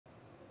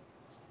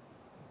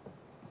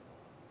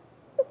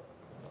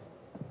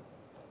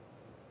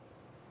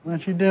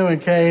What you doing,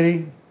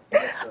 Katy?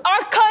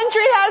 Our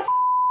country has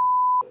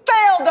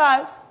failed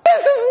us.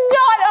 This is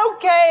not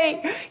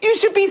okay. You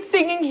should be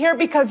singing here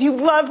because you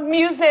love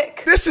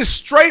music. This is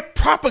straight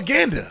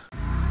propaganda.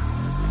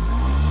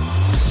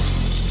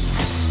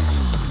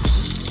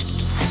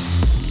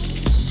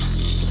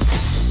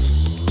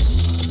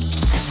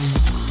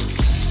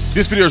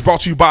 This video is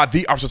brought to you by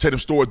The Officer Tatum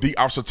Store. The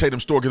Officer Tatum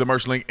Store. Get the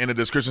merch link in the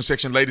description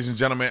section. Ladies and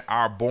gentlemen,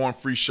 our Born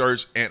Free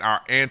shirts and our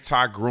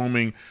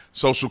anti-grooming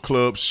social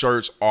club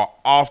shirts are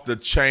off the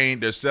chain.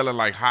 They're selling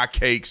like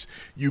hotcakes.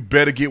 You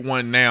better get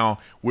one now.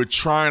 We're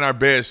trying our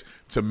best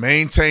to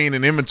maintain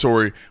an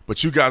inventory,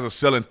 but you guys are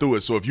selling through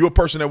it. So if you're a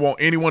person that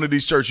wants any one of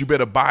these shirts, you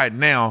better buy it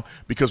now,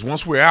 because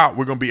once we're out,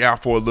 we're going to be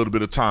out for a little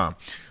bit of time.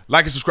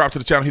 Like and subscribe to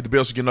the channel. Hit the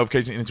bell so you get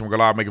notifications anytime we go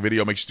live, make a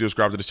video. Make sure you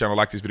subscribe to this channel.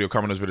 Like this video,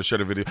 comment on this video, share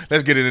the video.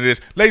 Let's get into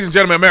this. Ladies and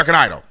gentlemen, American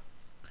Idol.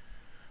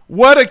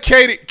 What a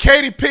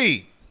Katy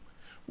P.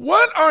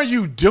 What are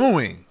you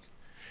doing?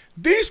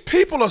 These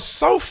people are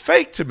so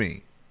fake to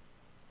me.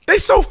 They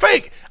so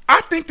fake.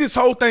 I think this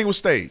whole thing was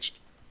staged.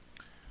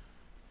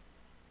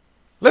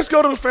 Let's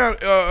go to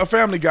the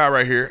family guy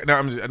right here.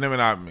 Now, this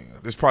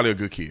is probably a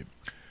good kid.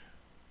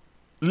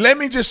 Let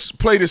me just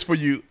play this for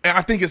you. And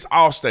I think it's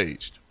all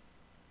staged.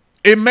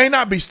 It may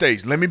not be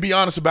staged. Let me be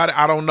honest about it.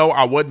 I don't know.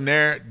 I wasn't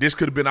there. This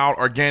could have been all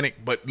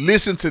organic. But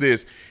listen to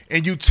this,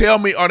 and you tell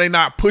me, are they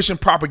not pushing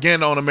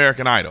propaganda on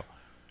American Idol?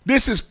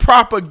 This is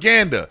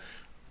propaganda.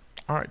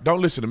 All right,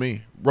 don't listen to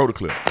me. Roll the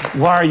clip.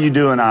 Why are you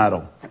doing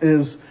Idol?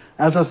 As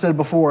I said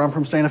before, I'm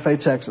from Santa Fe,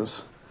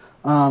 Texas.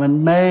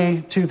 In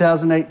May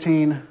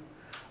 2018,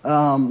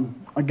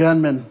 a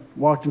gunman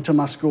walked into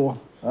my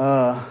school.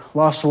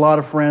 Lost a lot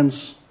of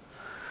friends.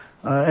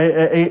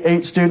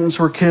 Eight students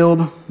were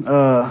killed.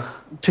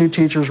 2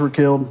 teachers were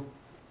killed.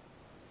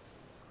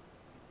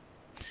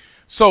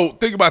 So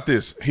think about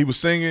this. He was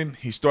singing.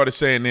 He started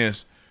saying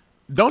this.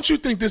 Don't you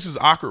think this is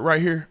awkward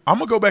right here? I'm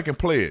going to go back and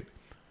play it.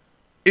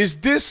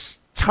 Is this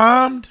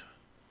timed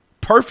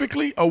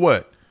perfectly or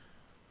what?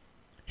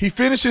 He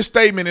finished his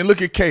statement and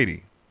look at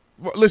Katy.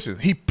 Well, listen,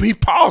 he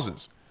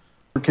pauses.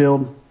 Were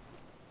killed.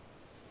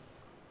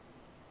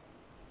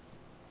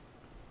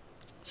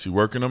 She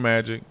working her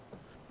magic.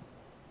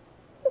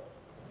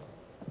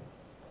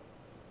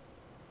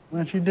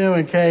 What you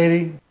doing,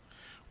 Katy?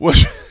 What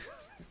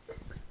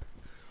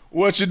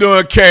you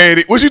doing,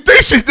 Katy? What you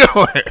think she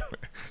doing?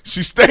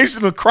 She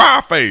staging a cry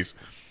face.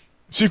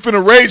 She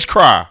finna rage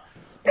cry.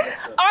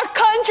 Our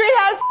country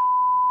has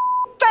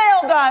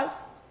failed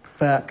us.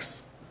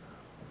 Facts.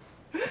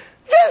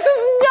 This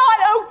is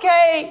not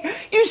okay.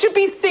 You should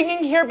be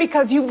singing here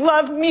because you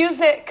love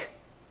music.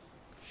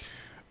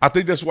 I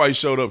think that's why he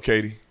showed up,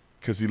 Katy,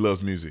 because he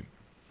loves music.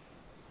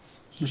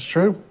 It's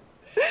true. Not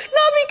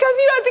because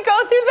you had to go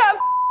through that.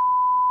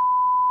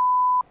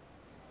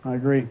 I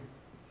agree.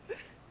 You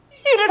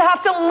didn't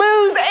have to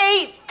lose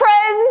 8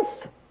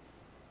 friends.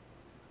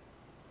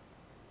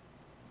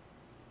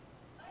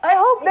 I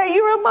hope that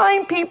you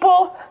remind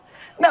people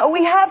that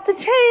we have to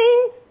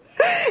change.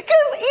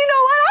 Because you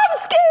know what? I'm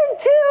scared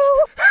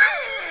too.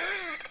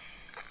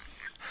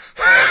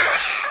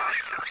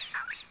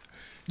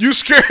 You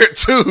scared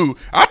too.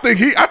 I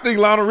think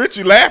Lionel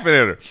Richie laughing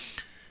at her.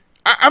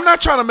 I'm not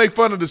trying to make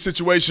fun of the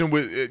situation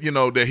with,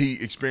 that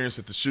he experienced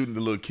at the shooting the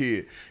little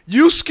kid.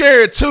 You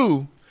scared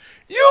too.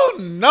 You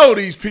know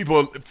these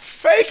people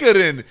faker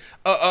than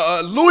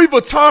Louis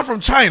Vuitton from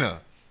China.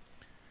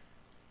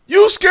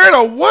 You scared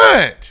of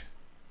what?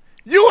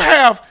 You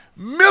have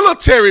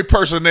military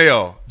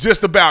personnel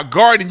just about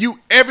guarding you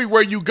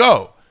everywhere you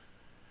go.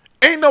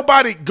 Ain't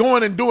nobody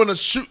going and doing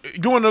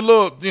going a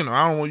little,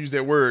 I don't want to use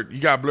that word. You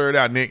got blurred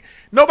out, Nick.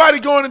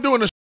 Nobody going and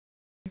doing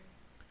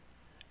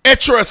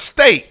at your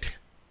estate.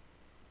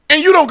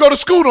 And you don't go to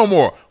school no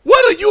more.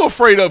 What are you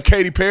afraid of,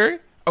 Katy Perry?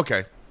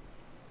 Okay.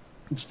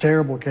 It's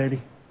terrible,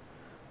 Katy.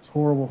 It's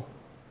horrible.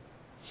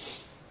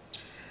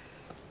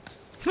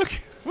 Look,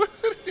 what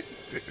is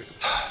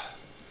this?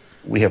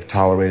 We have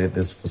tolerated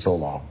this for so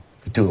long,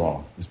 for too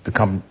long. It's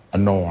become a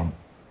norm.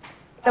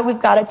 That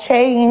we've got to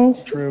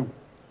change. True.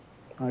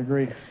 I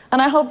agree.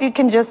 And I hope you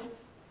can just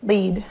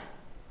lead.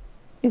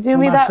 You do For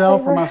me that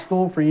myself, favor? for my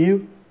school, for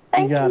you.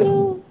 Thank you. Got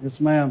you. It.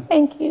 Yes, ma'am.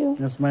 Thank you.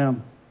 Yes,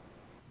 ma'am.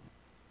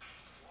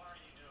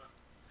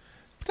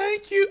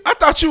 Thank you. I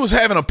thought you was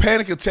having a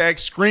panic attack,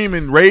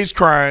 screaming, rage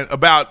crying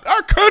about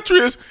our country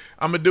is.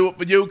 I'm going to do it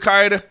for you,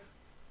 Katy.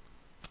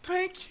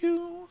 Thank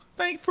you.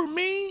 Thank for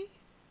me.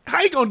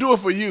 How you going to do it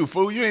for you,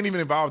 fool? You ain't even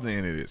involved in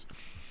any of this.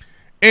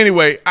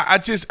 Anyway,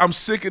 I'm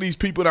sick of these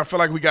people, and I feel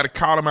like we got to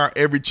call them out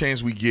every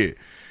chance we get.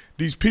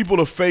 These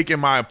people are fake, in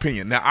my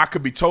opinion. Now, I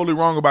could be totally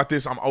wrong about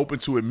this. I'm open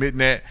to admitting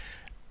that.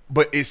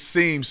 But it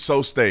seems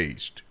so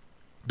staged.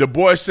 The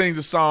boy sings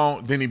a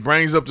song, then he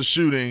brings up the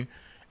shooting,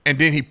 and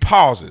then he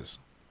pauses.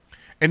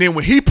 And then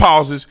when he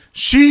pauses,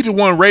 she the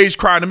one rage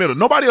cry in the middle.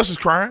 Nobody else is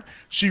crying.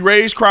 She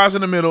rage cries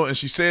in the middle, and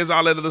she says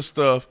all that other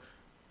stuff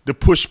to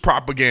push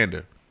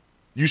propaganda.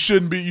 You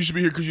should be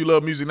here because you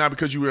love music, not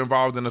because you were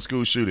involved in a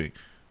school shooting.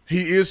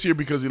 He is here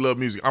because he loved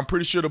music. I'm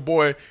pretty sure the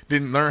boy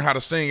didn't learn how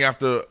to sing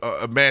after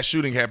a mass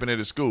shooting happened at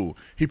his school.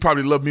 He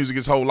probably loved music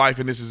his whole life,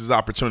 and this is his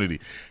opportunity.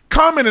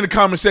 Comment in the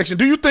comment section.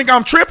 Do you think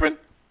I'm tripping?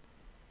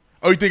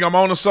 Oh, you think I'm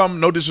on to something?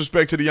 No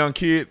disrespect to the young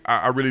kid.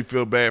 I really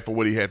feel bad for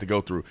what he had to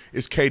go through.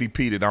 It's Katy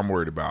P that I'm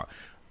worried about.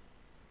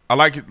 I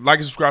like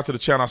and subscribe to the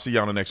channel. I'll see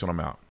y'all on the next one. I'm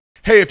out.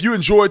 Hey, if you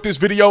enjoyed this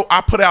video,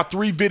 I put out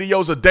 3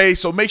 videos a day,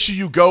 so make sure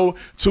you go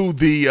to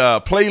the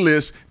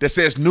playlist that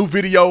says new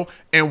video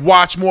and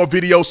watch more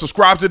videos.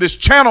 Subscribe to this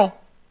channel.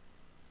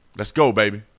 Let's go, baby.